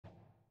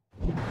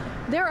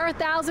There are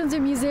thousands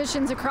of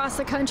musicians across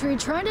the country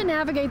trying to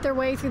navigate their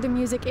way through the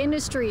music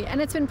industry, and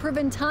it's been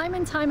proven time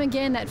and time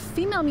again that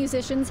female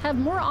musicians have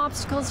more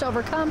obstacles to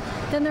overcome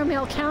than their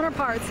male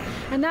counterparts.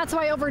 And that's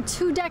why over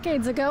 2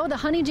 decades ago, the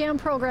Honey Jam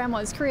program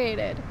was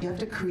created. You have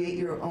to create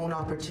your own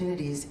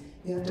opportunities.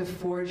 You have to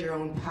forge your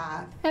own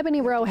path.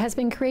 Ebony Rowe has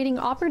been creating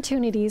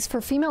opportunities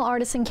for female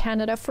artists in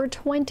Canada for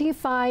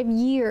 25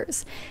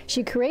 years.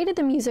 She created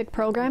the music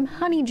program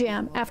Honey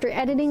Jam after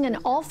editing an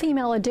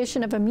all-female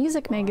edition of a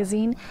music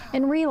magazine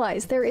and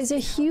realized there is a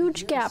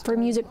huge gap for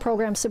music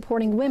programs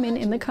supporting women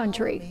in the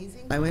country.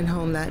 I went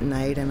home that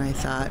night and I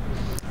thought,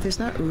 there's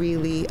not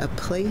really a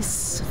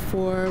place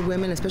for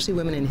women, especially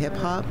women in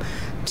hip-hop,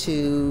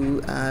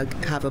 to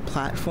have a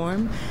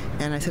platform.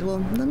 And I said,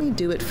 well, let me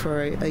do it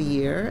for a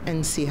year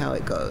and see how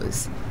it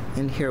goes.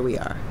 And here we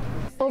are.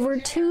 Over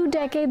 2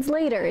 decades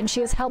later, and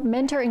she has helped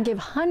mentor and give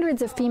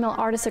hundreds of female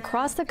artists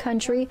across the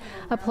country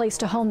a place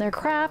to hone their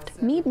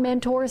craft, meet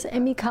mentors,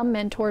 and become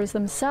mentors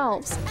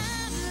themselves.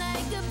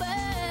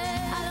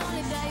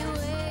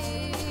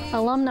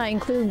 Alumni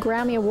include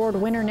Grammy Award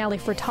winner Nelly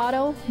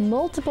Furtado,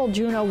 multiple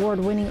Juno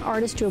Award-winning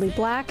artist Jully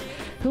Black,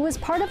 who was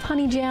part of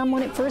Honey Jam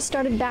when it first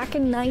started back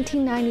in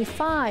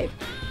 1995.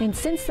 And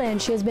since then,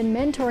 she has been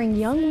mentoring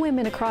young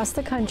women across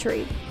the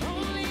country.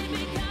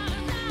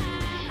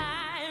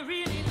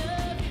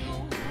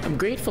 I'm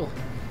grateful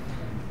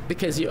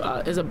because you,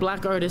 as a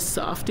black artist,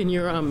 often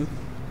you're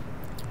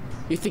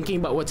thinking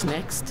about what's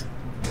next.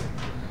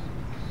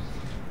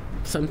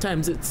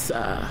 Sometimes it's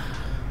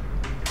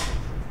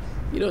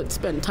you don't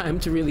spend time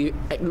to really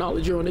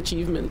acknowledge your own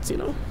achievements, you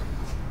know.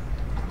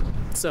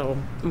 So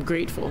I'm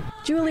grateful.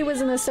 Jully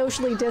was in the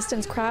socially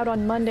distanced crowd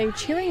on Monday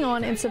cheering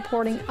on and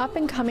supporting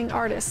up-and-coming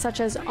artists such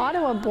as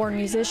Ottawa-born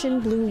musician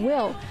Blue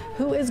Will,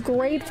 who is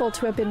grateful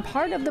to have been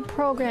part of the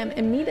program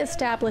and meet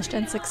established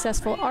and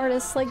successful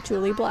artists like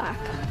Jully Black.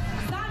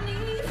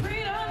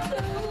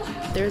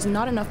 There's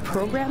not enough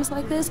programs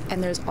like this,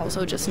 and there's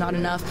also just not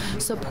enough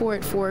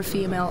support for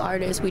female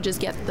artists. We just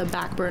get the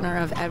back burner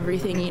of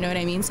everything, you know what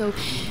I mean? So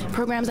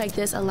programs like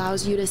this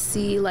allows you to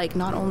see like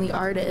not only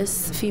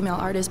artists, female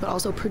artists, but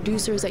also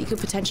producers that you could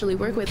potentially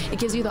work with. It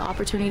gives you the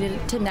opportunity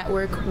to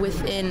network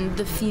within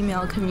the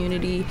female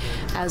community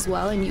as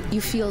well, and you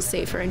feel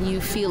safer and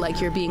you feel like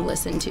you're being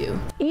listened to.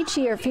 Each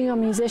year, female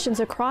musicians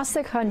across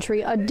the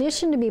country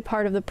audition to be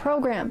part of the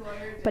program,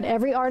 but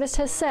every artist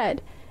has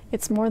said,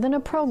 it's more than a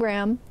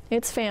program,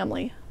 it's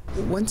family.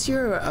 Once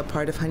you're a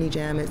part of Honey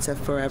Jam, it's a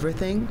forever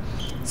thing.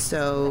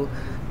 So,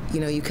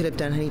 you know, you could have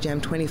done Honey Jam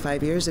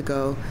 25 years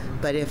ago,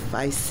 but if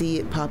I see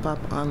it pop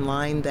up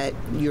online that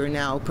you're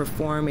now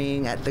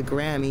performing at the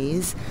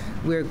Grammys,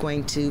 we're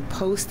going to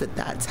post that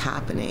that's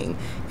happening.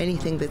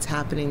 Anything that's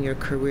happening in your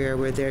career,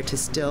 we're there to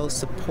still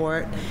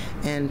support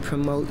and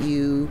promote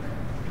you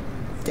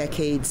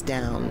decades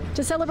down.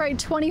 To celebrate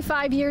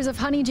 25 years of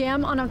Honey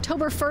Jam, on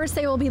October 1st,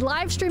 they will be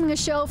live streaming a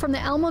show from the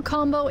Elmo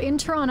Combo in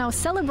Toronto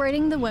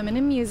celebrating the women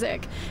in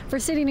music. For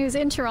City News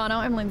in Toronto,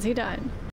 I'm Lindsay Dunn.